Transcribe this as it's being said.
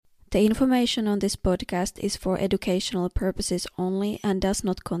The information on this podcast is for educational purposes only and does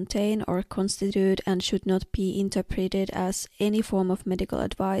not contain or constitute and should not be interpreted as any form of medical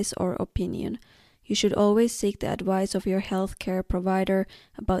advice or opinion. You should always seek the advice of your healthcare provider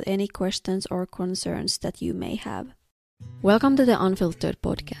about any questions or concerns that you may have. Welcome to the Unfiltered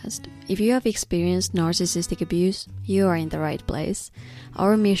podcast. If you have experienced narcissistic abuse, you are in the right place.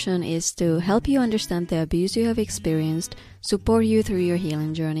 Our mission is to help you understand the abuse you have experienced, support you through your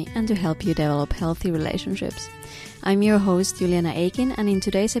healing journey, and to help you develop healthy relationships. I'm your host, Juliana Aikin, and in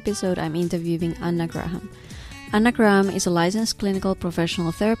today's episode, I'm interviewing Anna Graham. Anna Graham is a licensed clinical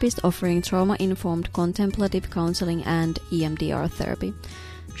professional therapist offering trauma-informed contemplative counseling and EMDR therapy.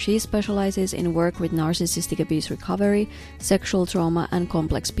 She specializes in work with narcissistic abuse recovery, sexual trauma, and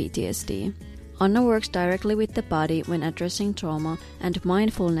complex PTSD. Anna works directly with the body when addressing trauma, and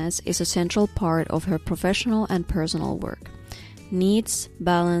mindfulness is a central part of her professional and personal work. Needs,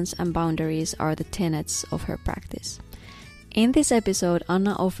 balance, and boundaries are the tenets of her practice. In this episode,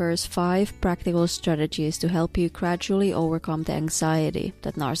 Anna offers 5 practical strategies to help you gradually overcome the anxiety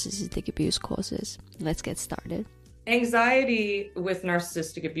that narcissistic abuse causes. Let's get started. Anxiety with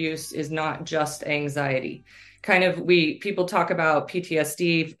narcissistic abuse is not just anxiety. People talk about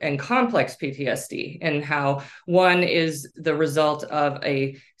PTSD and complex PTSD and how one is the result of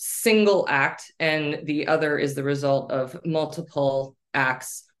a single act and the other is the result of multiple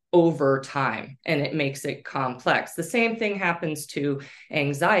acts over time, and it makes it complex. The same thing happens to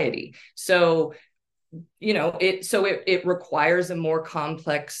anxiety. So, it requires a more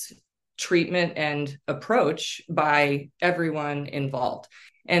complex treatment and approach by everyone involved.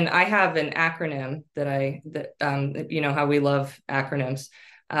 And I have an acronym how we love acronyms,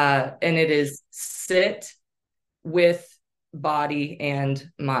 and it is SIT with body and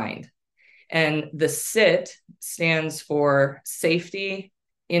mind. And the SIT stands for safety,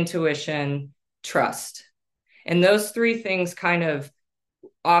 intuition, trust. And those 3 things kind of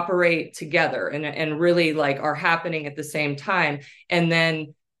operate together and really are happening at the same time. And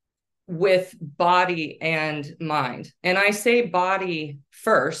then with body and mind. And I say body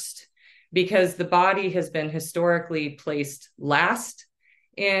first because the body has been historically placed last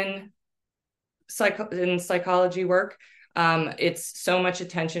in psychology work. It's so much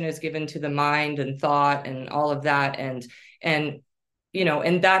attention is given to the mind and thought and all of that.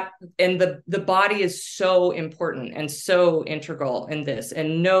 The body is so important and so integral in this,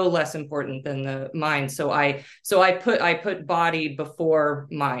 and no less important than the mind. So I put body before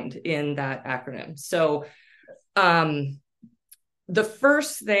mind in that acronym. So the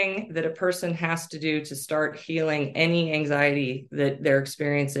first thing that a person has to do to start healing any anxiety that they're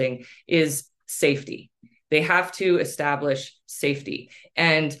experiencing is safety. They have to establish safety.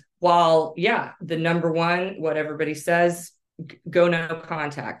 And while, the number one, what everybody says, go no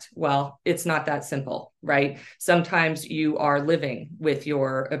contact. Well, it's not that simple, right? Sometimes you are living with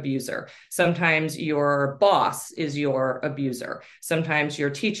your abuser. Sometimes your boss is your abuser. Sometimes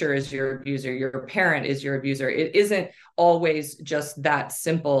your teacher is your abuser. Your parent is your abuser. It isn't always just that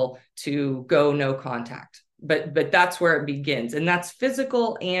simple to go no contact, but that's where it begins. And that's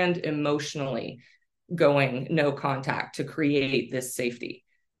physical and emotionally going no contact to create this safety.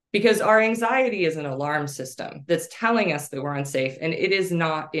 Because our anxiety is an alarm system that's telling us that we're unsafe, and it is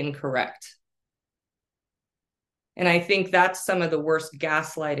not incorrect. And I think that's some of the worst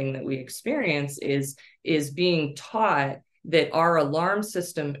gaslighting that we experience is being taught that our alarm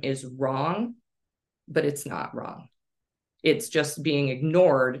system is wrong, but it's not wrong. It's just being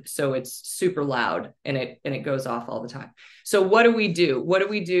ignored, so it's super loud and it goes off all the time. So what do we do? What do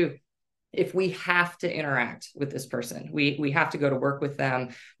we do if we have to interact with this person? We have to go to work with them.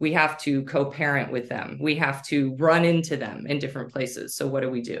 We have to co-parent with them. We have to run into them in different places. So what do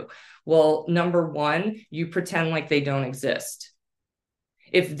we do? Well, number one, you pretend like they don't exist.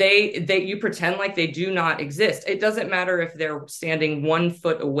 If you pretend like they do not exist, it doesn't matter if they're standing 1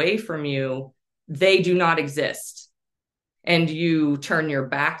 foot away from you, they do not exist. And you turn your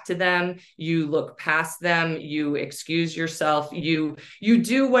back to them, you look past them, you excuse yourself, you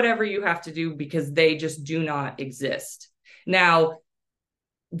do whatever you have to do because they just do not exist. Now,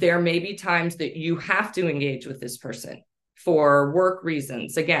 there may be times that you have to engage with this person for work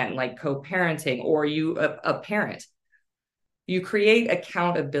reasons, again, like co-parenting, or a parent. You create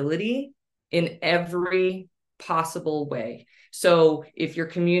accountability in every possible way. So if you're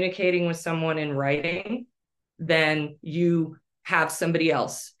communicating with someone in writing, then you have somebody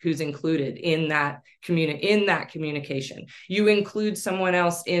else who's included in that communication. You include someone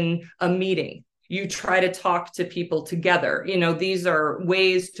else in a meeting. You try to talk to people together. These are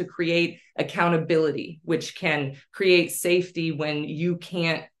ways to create accountability, which can create safety when you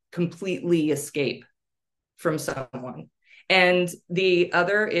can't completely escape from someone. And the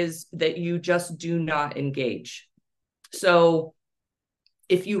other is that you just do not engage. So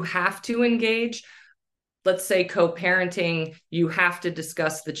if you have to engage, let's say co-parenting, you have to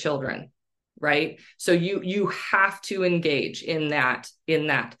discuss the children, right? So you have to engage in that.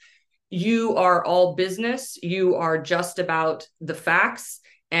 You are all business, you are just about the facts,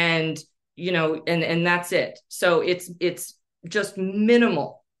 and and that's it. So it's just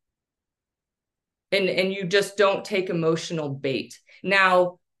minimal, and you just don't take emotional bait.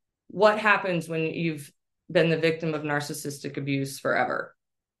 Now, what happens when you've been the victim of narcissistic abuse forever?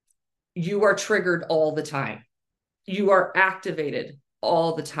 You are triggered all the time. You are activated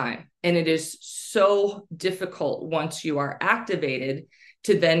all the time. And it is so difficult once you are activated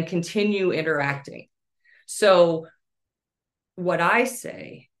to then continue interacting. So what I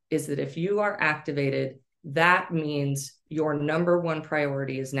say is that if you are activated, that means your number one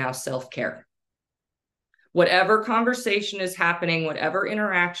priority is now self-care. Whatever conversation is happening, whatever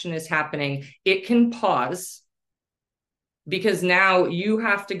interaction is happening, it can pause, because now you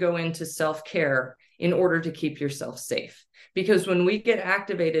have to go into self-care in order to keep yourself safe. Because when we get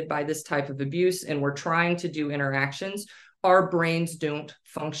activated by this type of abuse and we're trying to do interactions, our brains don't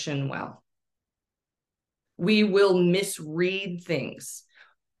function well. We will misread things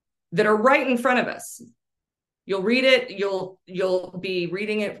that are right in front of us. You'll read it, you'll be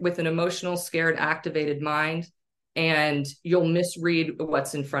reading it with an emotional, scared, activated mind, and you'll misread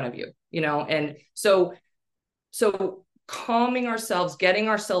what's in front of you, and so calming ourselves, getting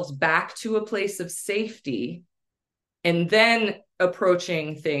ourselves back to a place of safety, and then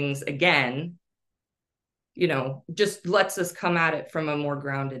approaching things again, just lets us come at it from a more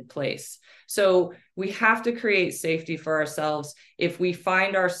grounded place. So we have to create safety for ourselves. If we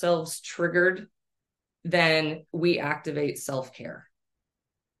find ourselves triggered, then we activate self-care.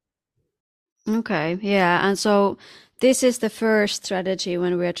 Okay, yeah. And so this is the first strategy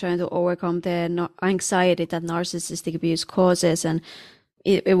when we are trying to overcome the anxiety that narcissistic abuse causes. And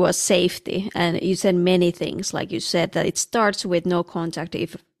it was safety. And you said many things, like you said that it starts with no contact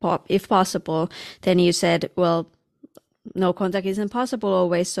if possible. Then you said, well, no contact isn't possible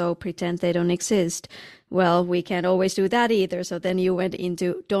always, so pretend they don't exist. Well, we can't always do that either. So then you went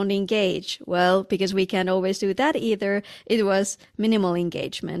into don't engage. Well, because we can't always do that either, it was minimal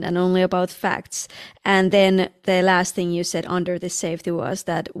engagement and only about facts. And then the last thing you said under this safety was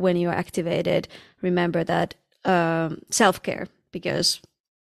that when you're activated, remember that self-care, because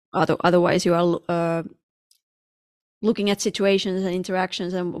otherwise you are looking at situations and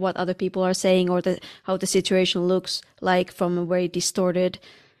interactions and what other people are saying, or how the situation looks like from a very distorted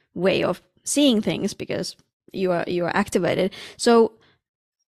way of seeing things, because you are activated. So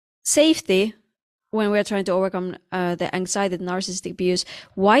safety, when we're trying to overcome the anxiety and narcissistic abuse,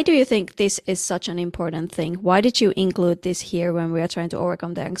 why do you think this is such an important thing? Why did you include this here when we are trying to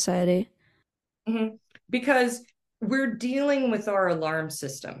overcome the anxiety? Mm-hmm. Because we're dealing with our alarm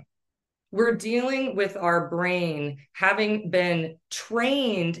system. We're dealing with our brain having been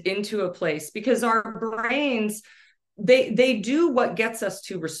trained into a place, because our brains, they do what gets us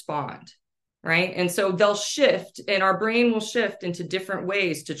to respond, right? And so they'll shift, and our brain will shift into different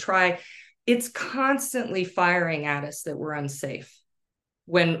ways to try. It's constantly firing at us that we're unsafe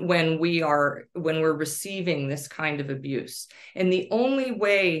when we're receiving this kind of abuse. And the only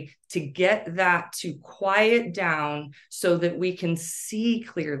way to get that to quiet down so that we can see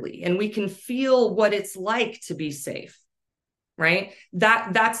clearly and we can feel what it's like to be safe, right?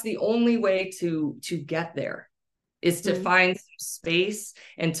 That's the only way to get there, is to find some space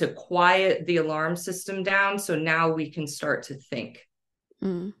and to quiet the alarm system down, so now we can start to think.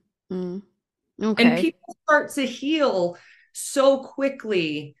 Okay. And people start to heal so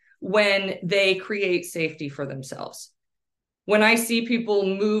quickly when they create safety for themselves. When I see people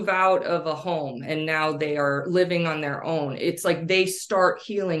move out of a home and now they are living on their own, it's like they start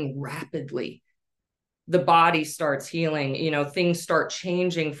healing rapidly. The body starts healing, things start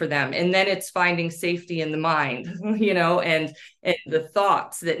changing for them. And then it's finding safety in the mind, and the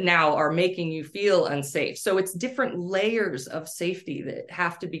thoughts that now are making you feel unsafe. So it's different layers of safety that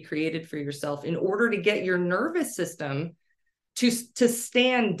have to be created for yourself in order to get your nervous system to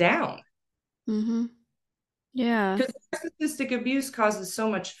stand down. Mm-hmm. Yeah. Because narcissistic abuse causes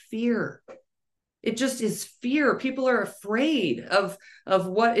so much fear. It just is fear. People are afraid of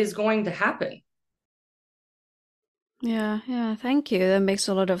what is going to happen. Yeah, thank you. That makes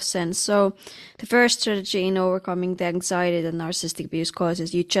a lot of sense. So the first strategy in overcoming the anxiety that narcissistic abuse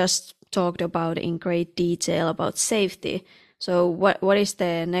causes, you just talked about in great detail about safety. So what is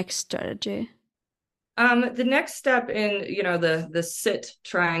the next strategy? The next step in, the sit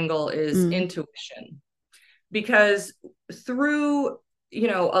triangle is intuition, because through,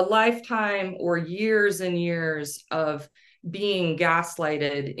 a lifetime or years and years of being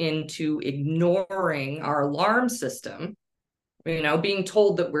gaslighted into ignoring our alarm system, being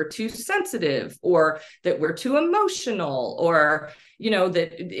told that we're too sensitive or that we're too emotional, or,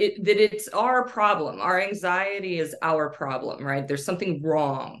 that it's our problem. Our anxiety is our problem, right? There's something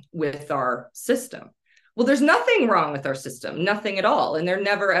wrong with our system. Well, there's nothing wrong with our system, nothing at all. And there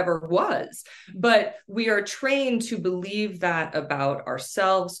never, ever was. But we are trained to believe that about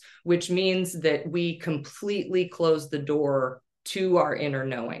ourselves, which means that we completely close the door to our inner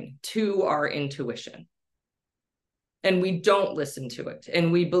knowing, to our intuition. And we don't listen to it.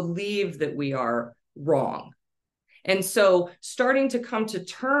 And we believe that we are wrong. And so starting to come to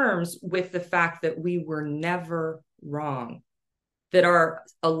terms with the fact that we were never wrong, that our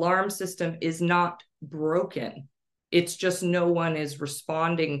alarm system is not broken. It's just no one is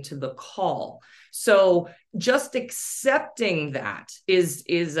responding to the call. So just accepting that is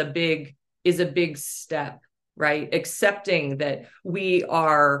a big step, right? Accepting that we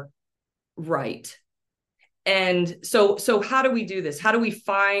are right. And so how do we do this? How do we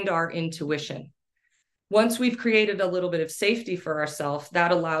find our intuition? Once we've created a little bit of safety for ourselves,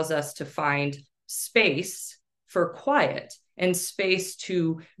 that allows us to find space for quiet and space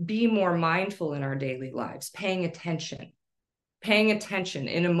to be more mindful in our daily lives, paying attention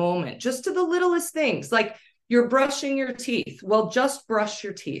in a moment, just to the littlest things, like you're brushing your teeth. Well, just brush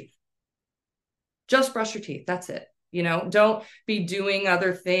your teeth. Just brush your teeth. That's it. Don't be doing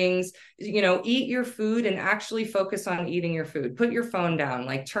other things. Eat your food and actually focus on eating your food. Put your phone down,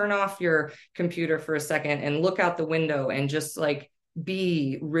 like turn off your computer for a second and look out the window and just like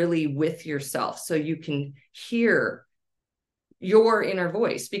be really with yourself so you can hear your inner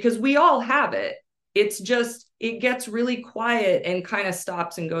voice, because we all have it. It's just, it gets really quiet and kind of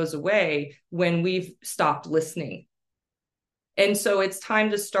stops and goes away when we've stopped listening. And so it's time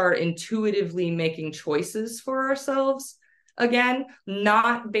to start intuitively making choices for ourselves again,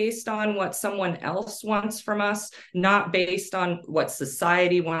 not based on what someone else wants from us, not based on what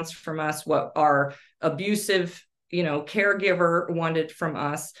society wants from us, what our abusive, caregiver wanted from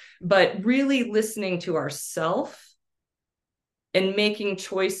us, but really listening to ourselves and making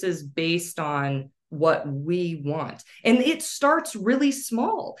choices based on what we want. And it starts really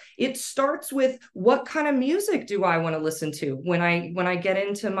small. It starts with, what kind of music do I want to listen to when I get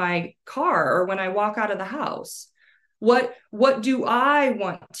into my car or when I walk out of the house? What do I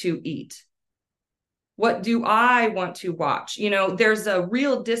want to eat? What do I want to watch? There's a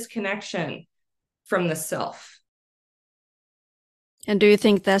real disconnection from the self. And do you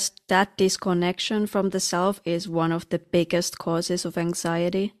think that disconnection from the self is one of the biggest causes of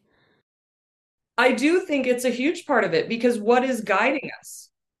anxiety? I do think it's a huge part of it, because what is guiding us?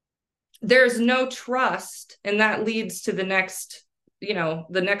 There's no trust. And that leads to the next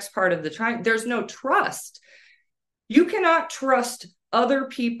part of the triangle. There's no trust. You cannot trust other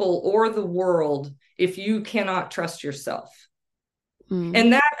people or the world if you cannot trust yourself.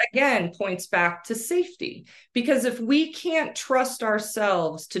 And that, again, points back to safety, because if we can't trust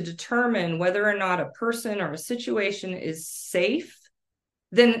ourselves to determine whether or not a person or a situation is safe,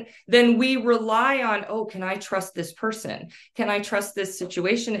 then we rely on, oh, can I trust this person? Can I trust this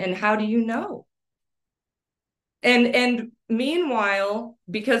situation? And how do you know? And meanwhile,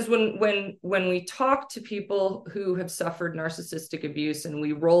 because when we talk to people who have suffered narcissistic abuse and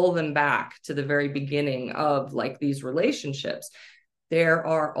we roll them back to the very beginning of like these relationships, there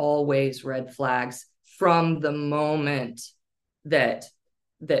are always red flags from the moment that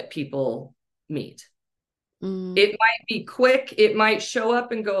people meet. It might be quick. It might show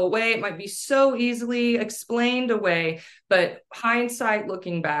up and go away. It might be so easily explained away, but hindsight,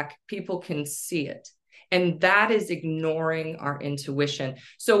 looking back, people can see it. And that is ignoring our intuition.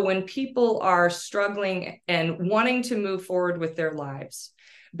 So when people are struggling and wanting to move forward with their lives,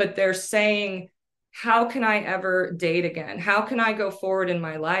 but they're saying, how can I ever date again? How can I go forward in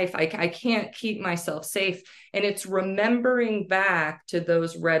my life? I can't keep myself safe. And it's remembering back to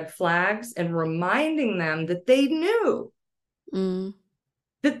those red flags and reminding them that they knew,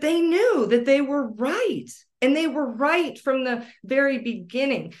 that they were right. And they were right from the very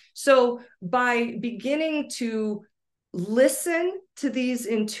beginning. So by beginning to listen to these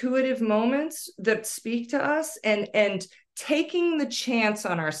intuitive moments that speak to us and taking the chance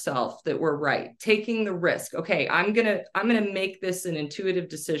on ourselves that we're right, taking the risk. Okay, I'm gonna make this an intuitive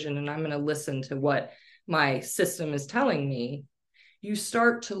decision, and I'm gonna listen to what my system is telling me. You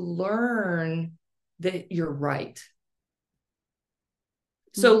start to learn that you're right.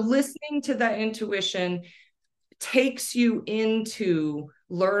 So listening to that intuition takes you into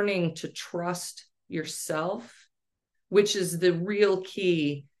learning to trust yourself, which is the real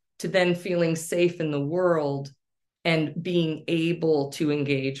key to then feeling safe in the world and being able to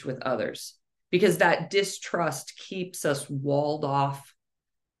engage with others. Because that distrust keeps us walled off,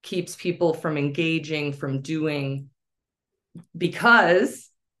 keeps people from engaging, from doing, because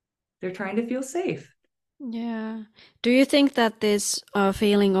they're trying to feel safe. Yeah. Do you think that this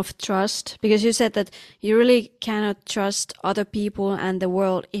feeling of trust, because you said that you really cannot trust other people and the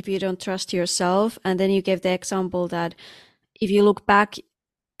world if you don't trust yourself, and then you gave the example that if you look back,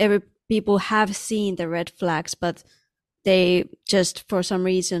 every people have seen the red flags, but they just for some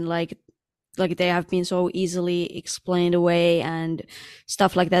reason like they have been so easily explained away and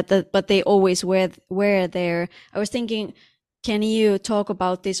stuff like that, but they always were there. I was thinking, can you talk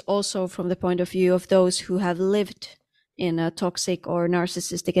about this also from the point of view of those who have lived in a toxic or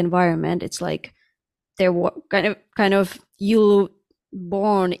narcissistic environment? It's like they're kind of you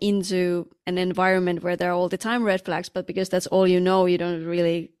born into an environment where there are all the time red flags, but because that's all you know, you don't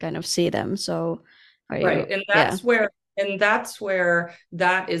really kind of see them. So right. And that's where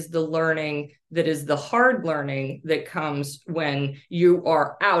that is the learning, that is the hard learning that comes when you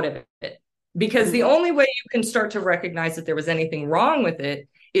are out of it. Because the only way you can start to recognize that there was anything wrong with it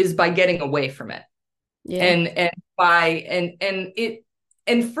is by getting away from it. Yeah.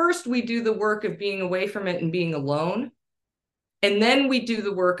 And first we do the work of being away from it and being alone. And then we do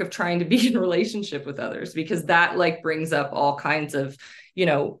the work of trying to be in relationship with others, because that like brings up all kinds of,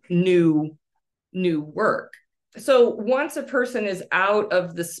 new work. So once a person is out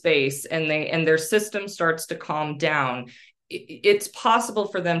of the space and their system starts to calm down, it's possible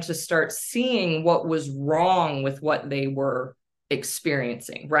for them to start seeing what was wrong with what they were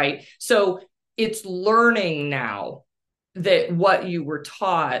experiencing, right? So it's learning now that what you were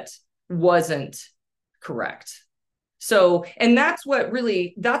taught wasn't correct. So, and that's what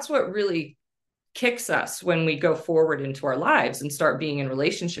really kicks us when we go forward into our lives and start being in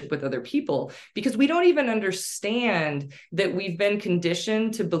relationship with other people, because we don't even understand that we've been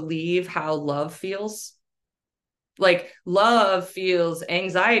conditioned to believe how love feels. Like love feels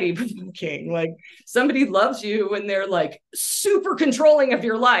anxiety provoking. Like somebody loves you and they're like super controlling of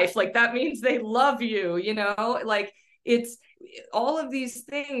your life. Like that means they love you, like it's all of these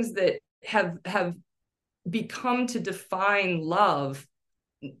things that have become to define love.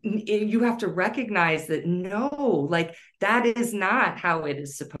 You have to recognize that no, like that is not how it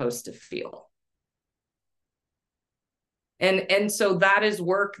is supposed to feel. And so that is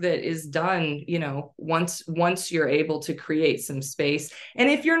work that is done, once you're able to create some space. And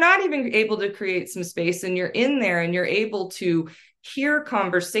if you're not even able to create some space and you're in there and you're able to hear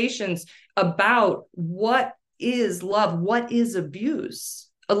conversations about what is love, what is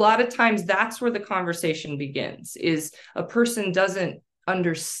abuse, a lot of times that's where the conversation begins, is a person doesn't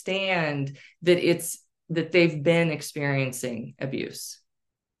understand that they've been experiencing abuse.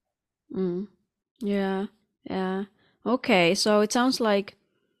 Yeah. Okay, so it sounds like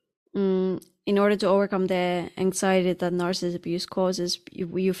in order to overcome the anxiety that narcissistic abuse causes,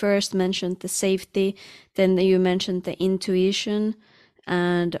 you first mentioned the safety, then you mentioned the intuition,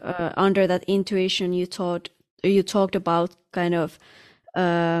 and under that intuition you talked about kind of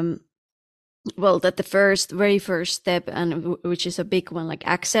that the very first step, and which is a big one, like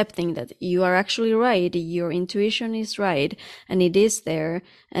accepting that you are actually right, your intuition is right, and it is there.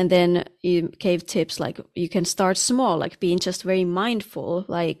 And then you gave tips like you can start small, like being just very mindful,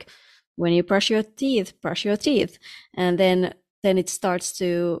 like when you brush your teeth, and then it starts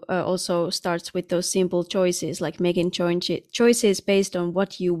to also starts with those simple choices, like making choices based on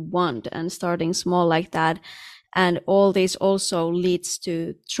what you want and starting small like that. And all this also leads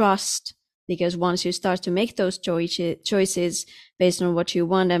to trust, because once you start to make those choices based on what you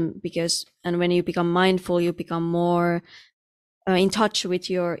want, and when you become mindful, you become more in touch with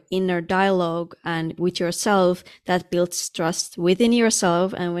your inner dialogue and with yourself. That builds trust within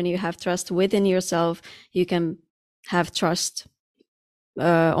yourself, and when you have trust within yourself, you can have trust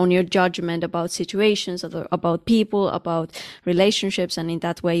on your judgment about situations, about people, about relationships, and in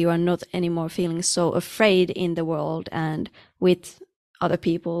that way you are not anymore feeling so afraid in the world and with other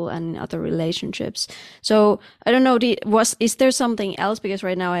people and other relationships. So I don't know, is there something else? Because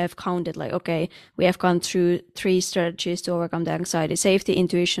right now I have counted, like, okay, we have gone through 3 strategies to overcome the anxiety: safety,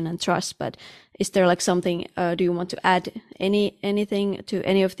 intuition, and trust. But is there like something, do you want to add anything to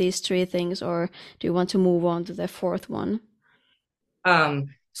any of these 3 things, or do you want to move on to the 4th one?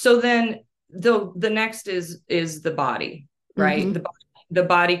 So then the next is the body, right? The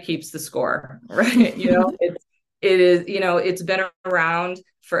body keeps the score, right? It is, it's been around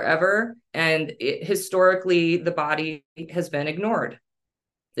forever, and historically the body has been ignored.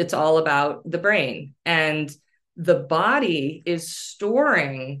 It's all about the brain, and the body is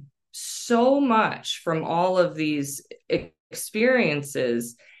storing so much from all of these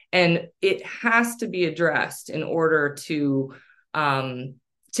experiences, and it has to be addressed in order to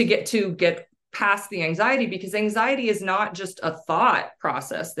get past the anxiety, because anxiety is not just a thought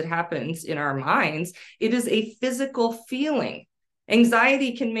process that happens in our minds. It is a physical feeling.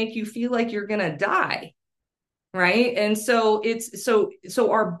 Anxiety can make you feel like you're going to die, right? And so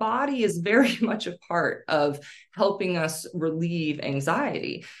our body is very much a part of helping us relieve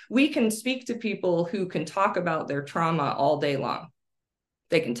anxiety. We can speak to people who can talk about their trauma all day long.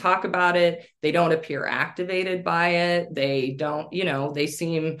 They can talk about it. They don't appear activated by it. They don't, they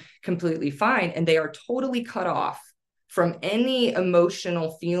seem completely fine, and they are totally cut off from any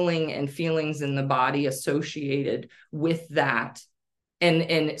emotional feeling and feelings in the body associated with that.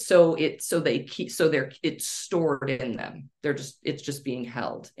 And so it's stored in them. It's just being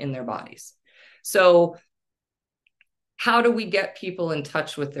held in their bodies. So how do we get people in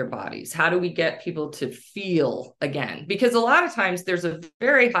touch with their bodies? How do we get people to feel again? Because a lot of times there's a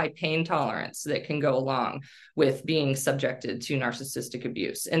very high pain tolerance that can go along with being subjected to narcissistic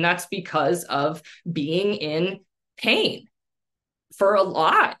abuse. And that's because of being in pain for a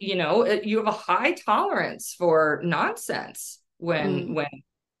lot. You have a high tolerance for nonsense when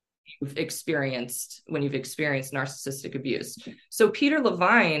you've experienced narcissistic abuse. So Peter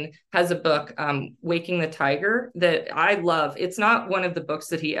Levine has a book, Waking the Tiger, that I love. It's not one of the books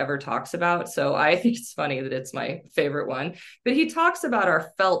that he ever talks about, so I think it's funny that it's my favorite one. But he talks about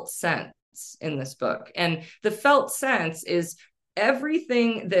our felt sense in this book. And the felt sense is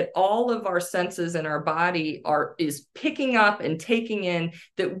everything that all of our senses in our body is picking up and taking in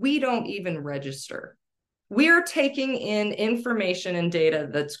that we don't even register. We are taking in information and data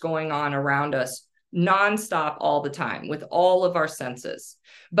that's going on around us nonstop all the time with all of our senses.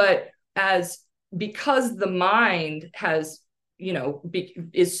 But because the mind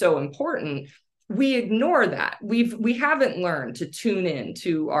is so important, we ignore that. We haven't learned to tune in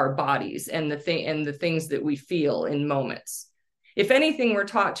to our bodies and the things that we feel in moments. If anything, we're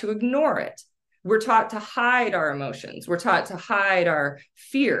taught to ignore it. We're taught to hide our emotions. We're taught to hide our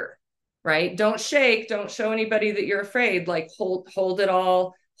fear. Right? Don't shake. Don't show anybody that you're afraid. Like hold it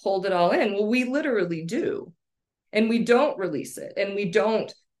all in. Well, we literally do. And we don't release it, and we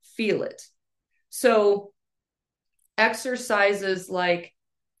don't feel it. So exercises like,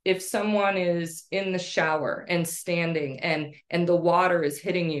 if someone is in the shower and standing and the water is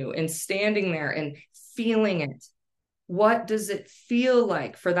hitting you, and standing there and feeling it. What does it feel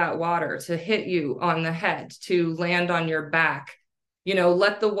like for that water to hit you on the head, to land on your back?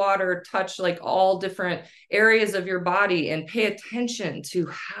 Let the water touch like all different areas of your body, and pay attention to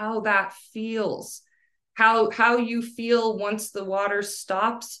how that feels, how you feel once the water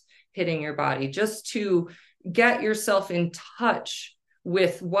stops hitting your body, just to get yourself in touch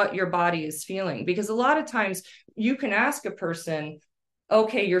with what your body is feeling. Because a lot of times you can ask a person,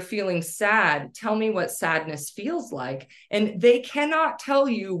 okay, you're feeling sad. Tell me what sadness feels like. And they cannot tell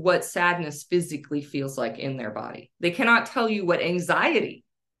you what sadness physically feels like in their body. They cannot tell you what anxiety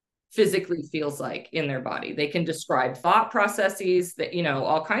physically feels like in their body. They can describe thought processes, that,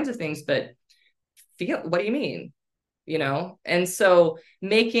 all kinds of things, but what do you mean? And so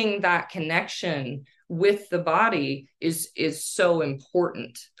making that connection with the body is so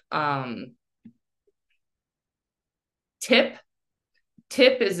important.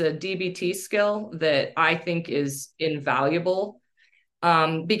 Tip is a DBT skill that I think is invaluable,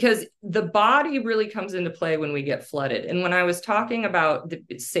 because the body really comes into play when we get flooded. And when I was talking about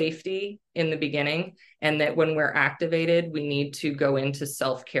the safety in the beginning, and that when we're activated, we need to go into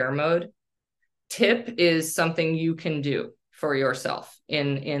self-care mode, tip is something you can do for yourself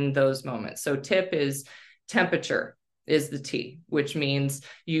in those moments. So tip is temperature is the T, which means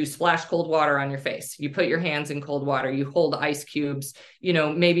you splash cold water on your face. You put your hands in cold water, you hold ice cubes,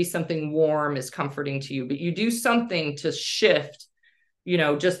 maybe something warm is comforting to you, but you do something to shift,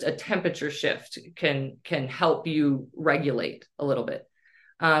 just a temperature shift can help you regulate a little bit.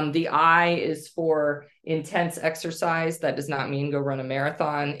 The I is for intense exercise. That does not mean go run a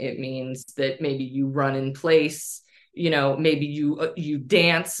marathon. It means that maybe you run in place, maybe you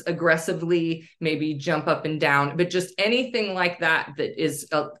dance aggressively, maybe jump up and down, but just anything like that is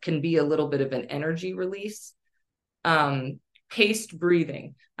can be a little bit of an energy release. Paced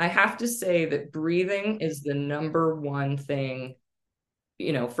breathing. I have to say that breathing is the number one thing,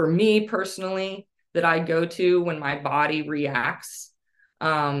 for me personally, that I go to when my body reacts,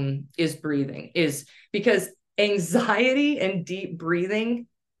 is breathing, is because anxiety and deep breathing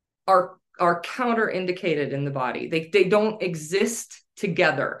are counterindicated in the body. They don't exist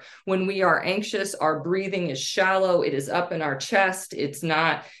together. When we are anxious, our breathing is shallow, it is up in our chest. It's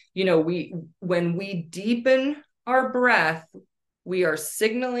not, when we deepen our breath, we are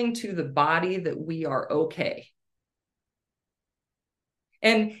signaling to the body that we are okay.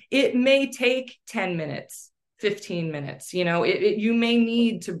 And it may take 10 minutes, 15 minutes, you may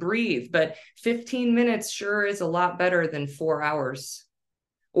need to breathe, but 15 minutes sure is a lot better than 4 hours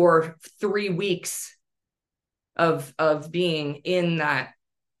or 3 weeks of being in that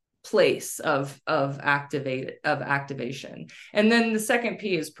place of activation. And then the second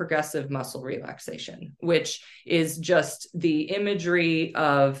P is progressive muscle relaxation, which is just the imagery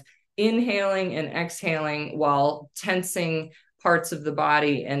of inhaling and exhaling while tensing parts of the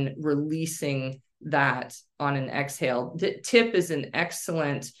body and releasing that on an exhale. TIP is an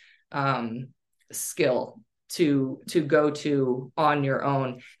excellent skill to go to on your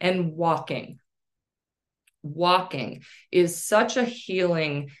own. And walking is such a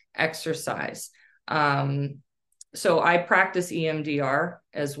healing exercise. So I practice EMDR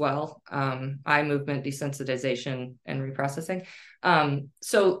as well, eye movement desensitization and reprocessing. And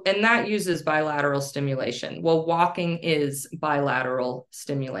that uses bilateral stimulation. Well, walking is bilateral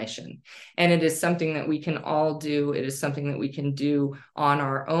stimulation, and it is something that we can all do. It is something that we can do on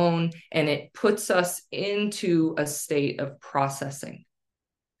our own, and it puts us into a state of processing.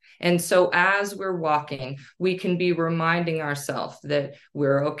 And so as we're walking, we can be reminding ourselves that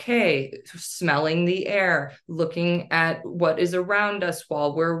we're okay, smelling the air, looking at what is around us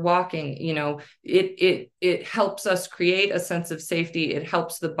while we're walking. It helps us create a sense of safety. It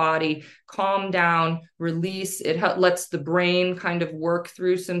helps the body calm down, release. It lets the brain kind of work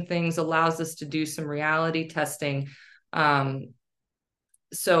through some things, allows us to do some reality testing. TIP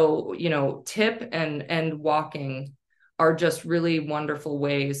and walking are just really wonderful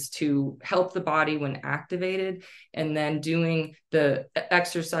ways to help the body when activated. And then doing the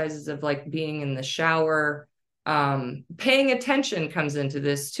exercises of like being in the shower, paying attention comes into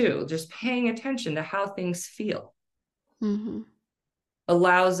this too. Just paying attention to how things feel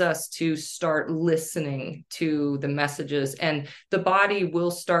allows us to start listening to the messages, and the body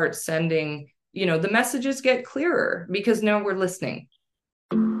will start sending, the messages get clearer because now we're listening.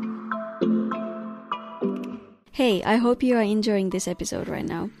 Hey, I hope you are enjoying this episode right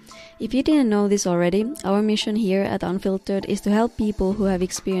now. If you didn't know this already, our mission here at Unfiltered is to help people who have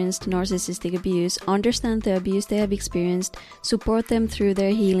experienced narcissistic abuse understand the abuse they have experienced, support them through their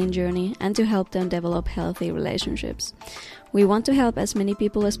healing journey, and to help them develop healthy relationships. We want to help as many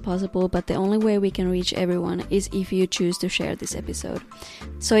people as possible, but the only way we can reach everyone is if you choose to share this episode.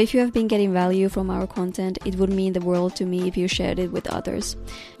 So if you have been getting value from our content, it would mean the world to me if you shared it with others.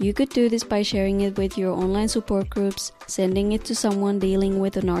 You could do this by sharing it with your online support groups, sending it to someone dealing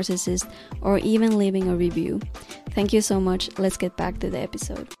with a narcissist, or even leaving a review. Thank you so much. Let's get back to the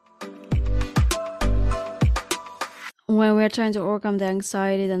episode. When we're trying to overcome the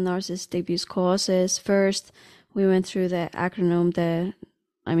anxiety that narcissistic abuse causes, first, we went through the acronym. The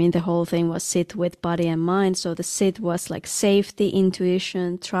whole thing was SIT with body and mind. So the SIT was like safety,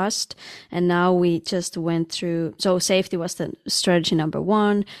 intuition, trust. And now we just went through, so safety was the strategy number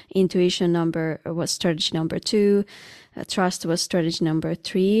 1, intuition was strategy number 2, trust was strategy number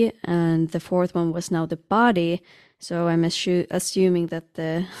 3, and the 4th one was now the body. So I'm assuming that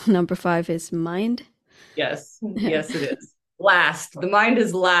the number 5 is mind. Yes, yes, it is. Last. The mind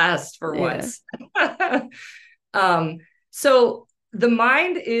is last for once. So the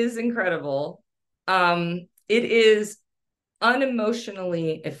mind is incredible. It is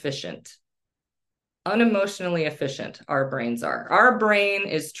unemotionally efficient. Unemotionally efficient, our brains are. Our brain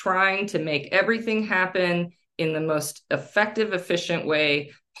is trying to make everything happen in the most effective, efficient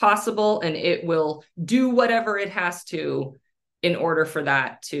way possible, and it will do whatever it has to in order for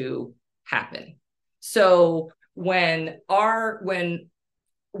that to happen. So when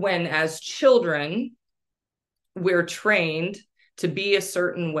as children, we're trained to be a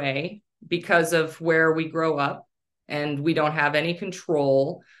certain way because of where we grow up, and we don't have any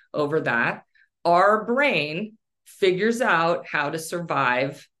control over that, our brain figures out how to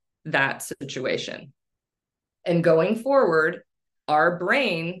survive that situation. And going forward, our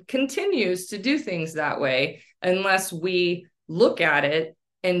brain continues to do things that way unless we look at it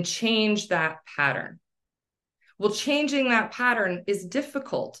and change that pattern. Well, changing that pattern is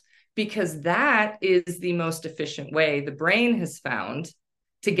difficult because that is the most efficient way the brain has found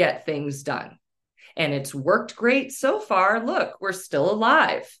to get things done. And it's worked great so far. Look, we're still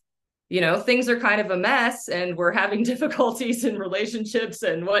alive. things are kind of a mess and we're having difficulties in relationships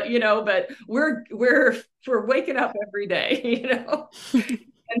and but we're waking up every day.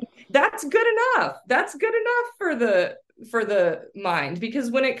 And that's good enough. That's good enough for the mind,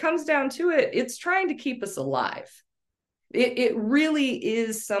 because when it comes down to it, it's trying to keep us alive. It really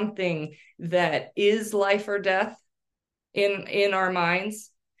is something that is life or death in our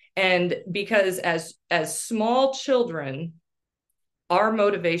minds. And because as small children, our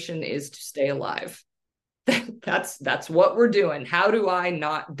motivation is to stay alive. That's what we're doing. How do I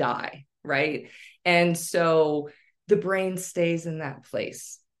not die? Right. And so the brain stays in that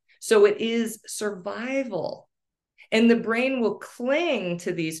place. So it is survival. And the brain will cling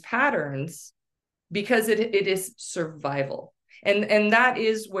to these patterns because it is survival. And that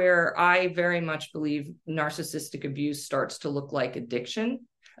is where I very much believe narcissistic abuse starts to look like addiction,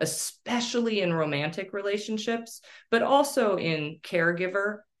 especially in romantic relationships, but also in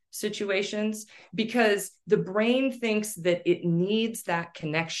caregiver situations, because the brain thinks that it needs that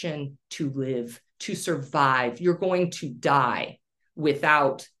connection to live, to survive. You're going to die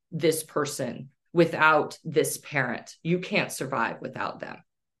without this person, without this parent. You can't survive without them,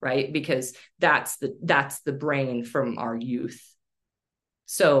 right? Because that's the brain from our youth.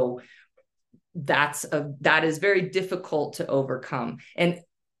 So that is very difficult to overcome. And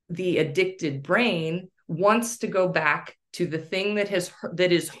the addicted brain wants to go back to the thing that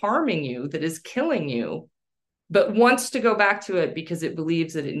is harming you, that is killing you, but wants to go back to it because it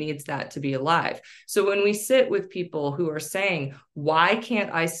believes that it needs that to be alive. So when we sit with people who are saying, why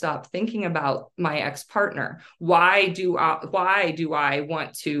can't I stop thinking about my ex-partner? Why do I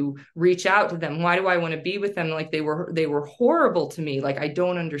want to reach out to them? Why do I want to be with them? Like they were horrible to me. Like, I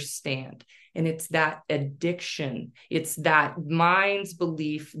don't understand. And it's that addiction. It's that mind's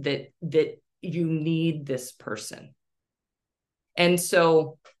belief that you need this person. And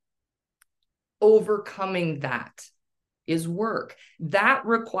so overcoming that is work. That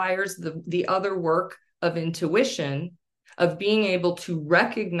requires the other work of intuition, of being able to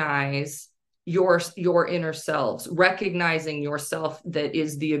recognize your inner selves, recognizing yourself that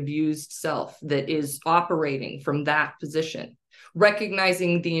is the abused self, that is operating from that position,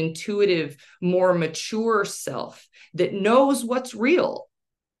 recognizing the intuitive, more mature self that knows what's real,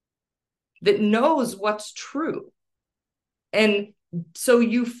 that knows what's true. And so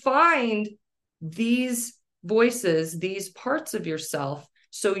you find these voices, these parts of yourself,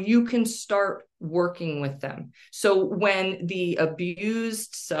 so you can start working with them. So when the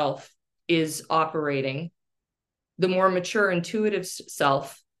abused self is operating, the more mature, intuitive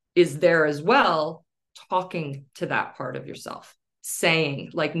self is there as well, talking to that part of yourself, saying,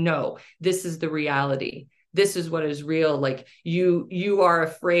 like, no, this is the reality. This is what is real. Like, you are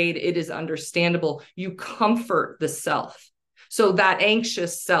afraid. It is understandable. You comfort the self. So that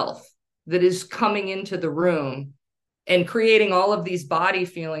anxious self that is coming into the room and creating all of these body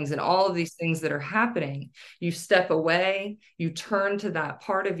feelings and all of these things that are happening, you step away, you turn to that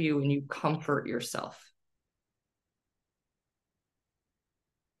part of you and you comfort yourself.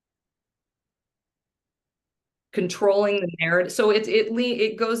 Controlling the narrative. So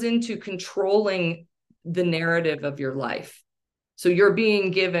it goes into controlling the narrative of your life. So you're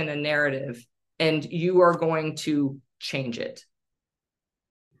being given a narrative and you are going to change it.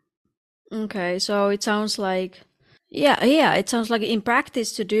 Okay, so it sounds like, yeah, it sounds like in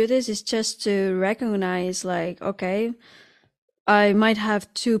practice to do this is just to recognize, like, okay, I might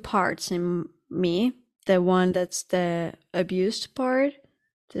have two parts in me. The one that's the abused part,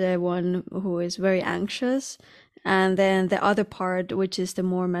 the one who is very anxious, and then the other part, which is the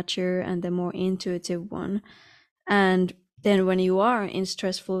more mature and the more intuitive one. And then when you are in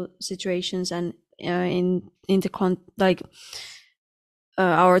stressful situations and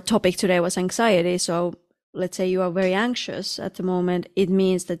our topic today was anxiety. So let's say you are very anxious at the moment. It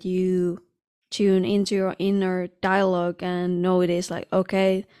means that you tune into your inner dialogue and notice, like,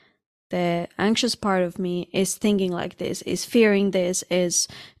 okay, the anxious part of me is thinking like this, is fearing this, is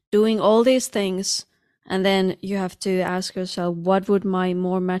doing all these things. And then you have to ask yourself, what would my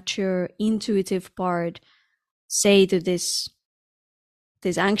more mature, intuitive part say to this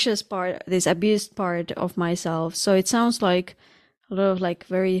anxious part, this abused part of myself? So it sounds like a lot of like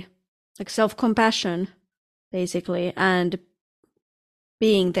very like self-compassion, basically, and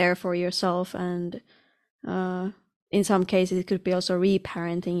being there for yourself. And in some cases it could be also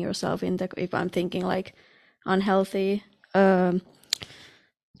reparenting yourself if I'm thinking like unhealthy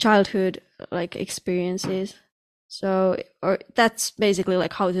childhood like experiences. So, or that's basically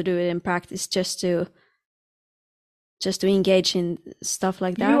like how to do it in practice, just to engage in stuff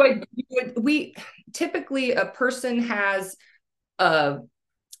like that. We typically, a person has a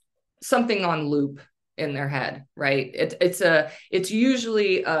something on loop in their head, right? It's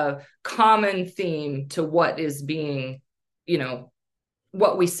usually a common theme to what is being, you know,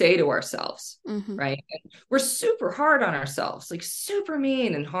 what we say to ourselves, Mm-hmm. right? And we're super hard on ourselves, like super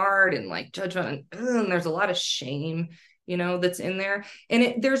mean and hard and like judgment, and there's a lot of shame, you know, that's in there.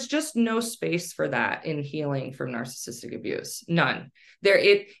 And there's just no space for that in healing from narcissistic abuse. None.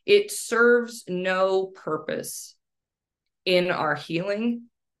 It serves no purpose in our healing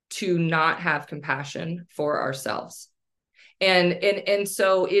to not have compassion for ourselves. And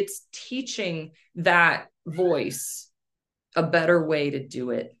so it's teaching that voice a better way to do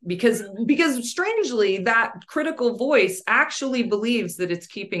it, because strangely that critical voice actually believes that it's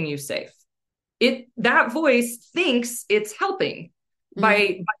keeping you safe. That voice thinks it's helping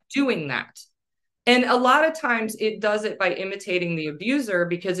by doing that. And a lot of times it does it by imitating the abuser,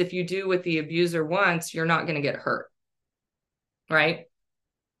 because if you do what the abuser wants, you're not going to get hurt, right?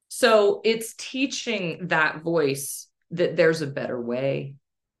 So it's teaching that voice that there's a better way,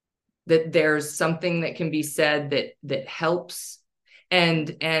 that there's something that can be said that helps.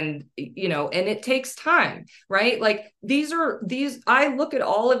 And you know, and it takes time, right? Like these I look at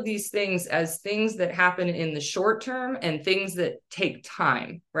all of these things as things that happen in the short term and things that take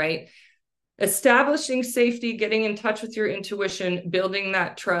time, right? Establishing safety, getting in touch with your intuition, building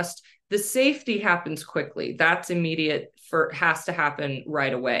that trust. The safety happens quickly. That's immediate, has to happen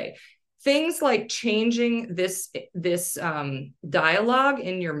right away. Things like changing this dialogue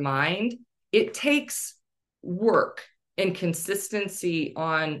in your mind, it takes work and consistency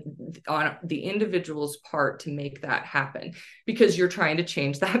on the individual's part to make that happen, because you're trying to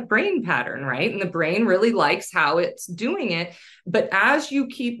change that brain pattern, right? And the brain really likes how it's doing it. But as you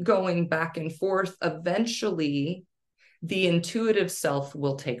keep going back and forth, eventually the intuitive self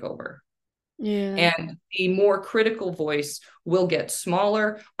will take over. Yeah. And the more critical voice will get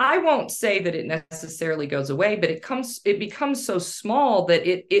smaller. I won't say that it necessarily goes away, but it becomes so small that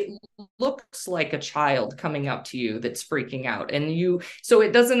it looks like a child coming up to you that's freaking out. And so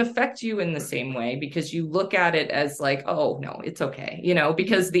it doesn't affect you in the same way, because you look at it as like, oh no, it's okay, you know,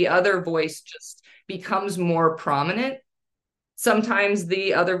 because the other voice just becomes more prominent. Sometimes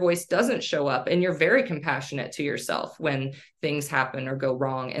the other voice doesn't show up, and you're very compassionate to yourself when things happen or go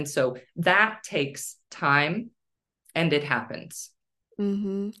wrong. And so that takes time, and it happens.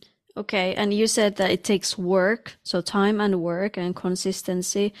 Mm-hmm. Okay, and you said that it takes work, so time and work and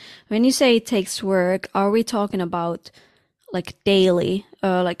consistency. When you say it takes work, are we talking about like daily,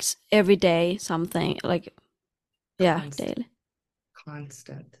 like every day something like, yeah, Constant, daily,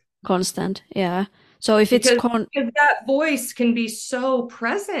 constant. constant, yeah. So if it's Because that voice can be so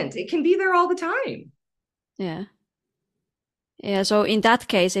present, it can be there all the time. yeah, yeah. So in that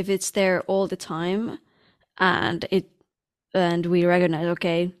case, if it's there all the time, and we recognize,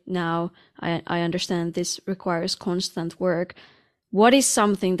 okay, now I understand this requires constant work. What is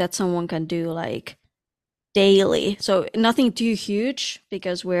something that someone can do like daily? So nothing too huge,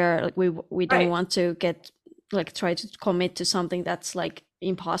 because we're like we don't Right. want to get like try to commit to something that's like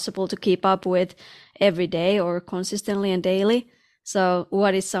impossible to keep up with every day or consistently and daily. So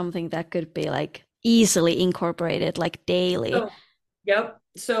what is something that could be like easily incorporated like daily? So, yep.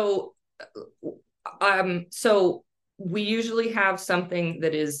 So we usually have something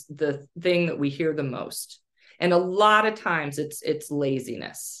that is the thing that we hear the most. And a lot of times it's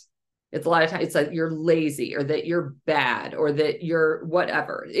laziness. It's a lot of times it's like you're lazy, or that you're bad, or that you're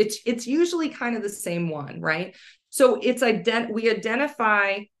whatever. It's usually kind of the same one, right? So we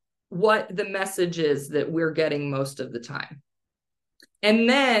identify what the message is that we're getting most of the time. And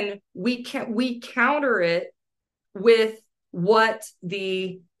then we counter it with what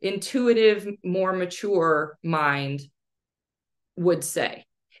the intuitive, more mature mind would say.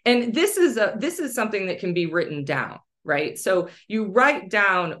 And this is something that can be written down, right? So you write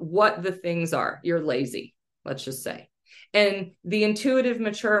down what the things are. You're lazy, let's just say. And the intuitive,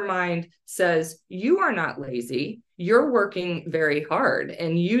 mature mind says, you are not lazy. You're working very hard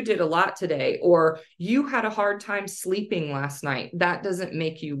and you did a lot today, or you had a hard time sleeping last night. That doesn't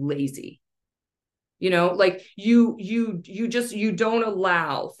make you lazy. You know, like you don't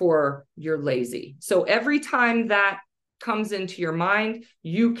allow for you're lazy. So every time that comes into your mind,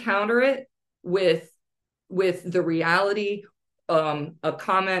 you counter it with the reality, a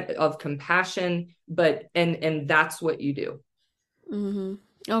comment of compassion, but and that's what you do.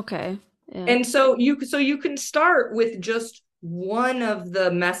 Mm-hmm. Okay. Yeah. And so you can start with just one of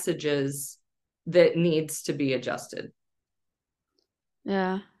the messages that needs to be adjusted.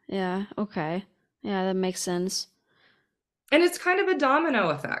 Yeah. Yeah. Okay. Yeah, that makes sense. And it's kind of a domino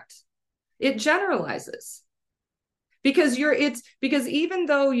effect. It generalizes. because even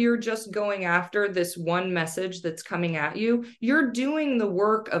though you're just going after this one message that's coming at you, you're doing the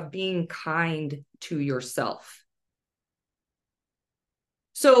work of being kind to yourself.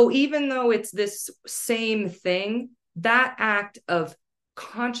 So even though it's this same thing, that act of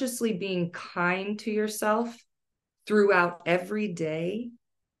consciously being kind to yourself throughout every day,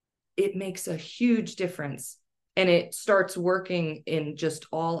 it makes a huge difference. And it starts working in just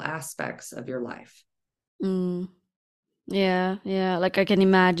all aspects of your life. Yeah. Like I can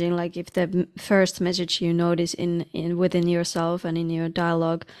imagine, like if the first message you notice in within yourself and in your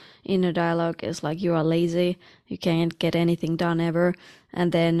inner dialogue is like you are lazy, you can't get anything done ever,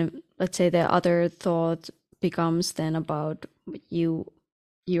 and then let's say the other thought becomes then about you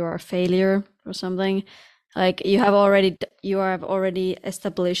are a failure or something. Like you have already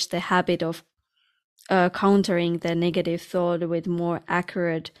established the habit of countering the negative thought with more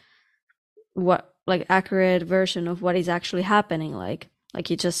accurate version of what is actually happening. Like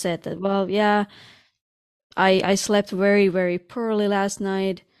you just said that, well, yeah, I slept very, very poorly last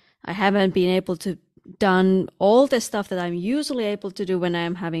night. I haven't been able to done all the stuff that I'm usually able to do when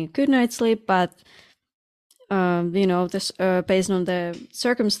I'm having a good night's sleep, but this based on the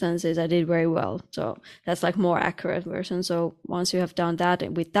circumstances, I did very well. So that's like more accurate version. So once you have done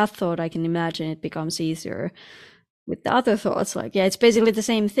that with that thought, I can imagine it becomes easier with the other thoughts. Like, yeah, it's basically the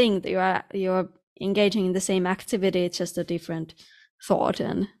same thing. You're engaging in the same activity. It's just a different thought.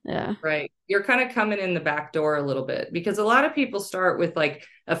 And yeah. Right. You're kind of coming in the back door a little bit, because a lot of people start with like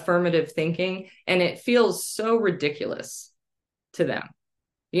affirmative thinking and it feels so ridiculous to them,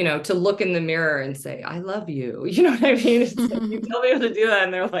 to look in the mirror and say, I love you. You know what I mean? It's like, you tell me how to do that.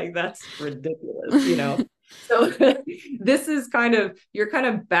 And they're like, that's ridiculous, So this is you're kind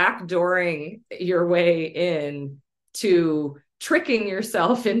of backdooring your way in to tricking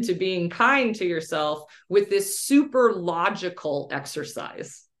yourself into being kind to yourself with this super logical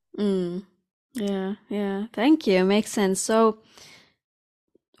exercise. Yeah. Thank you. Makes sense. So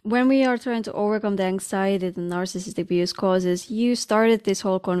when we are trying to overcome the anxiety that narcissistic abuse causes, you started this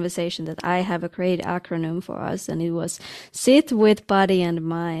whole conversation that I have a great acronym for us, and it was sit with body and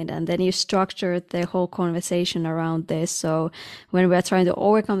mind. And then you structured the whole conversation around this. So when we're trying to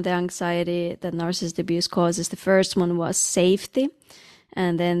overcome the anxiety that narcissistic abuse causes, the first one was safety.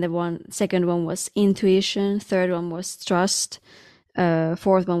 And then the second one was intuition. Third one was trust.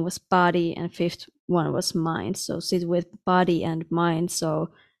 Fourth one was body. And fifth one was mind. So sit with body and mind. So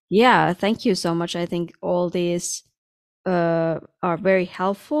yeah, thank you so much. I think all these are very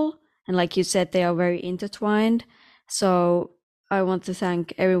helpful. And like you said, they are very intertwined. So I want to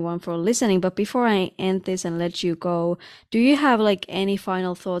thank everyone for listening. But before I end this and let you go, do you have like any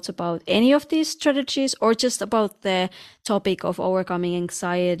final thoughts about any of these strategies, or just about the topic of overcoming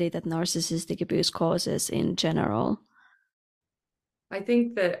anxiety that narcissistic abuse causes in general? I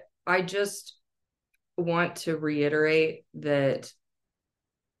think that I just want to reiterate that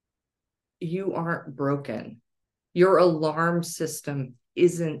you aren't broken. Your alarm system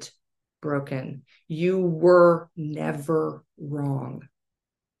isn't broken. You were never wrong.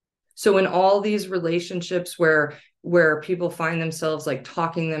 So in all these relationships where people find themselves like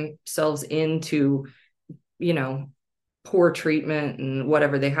talking themselves into, poor treatment and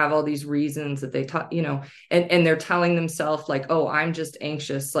whatever, they have all these reasons that they talk, and they're telling themselves like, oh, I'm just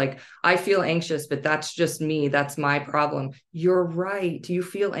anxious. Like, I feel anxious, but that's just me. That's my problem. You're right. You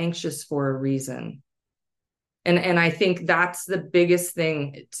feel anxious for a reason. And I think that's the biggest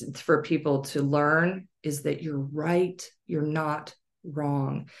thing for people to learn, is that you're right. You're not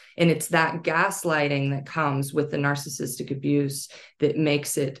wrong. And it's that gaslighting that comes with the narcissistic abuse that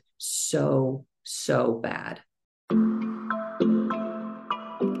makes it so, so bad.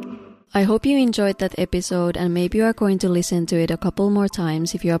 I hope you enjoyed that episode, and maybe you are going to listen to it a couple more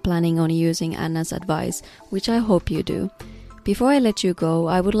times if you are planning on using Anna's advice, which I hope you do. Before I let you go,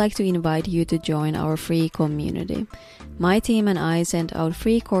 I would like to invite you to join our free community. My team and I send out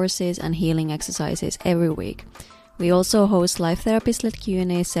free courses and healing exercises every week. We also host live therapist-led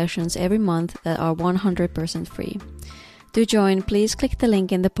Q&A sessions every month that are 100% free. To join, please click the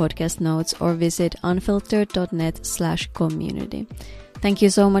link in the podcast notes or visit unfiltered.net/community. Thank you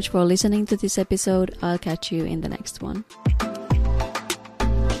so much for listening to this episode. I'll catch you in the next one.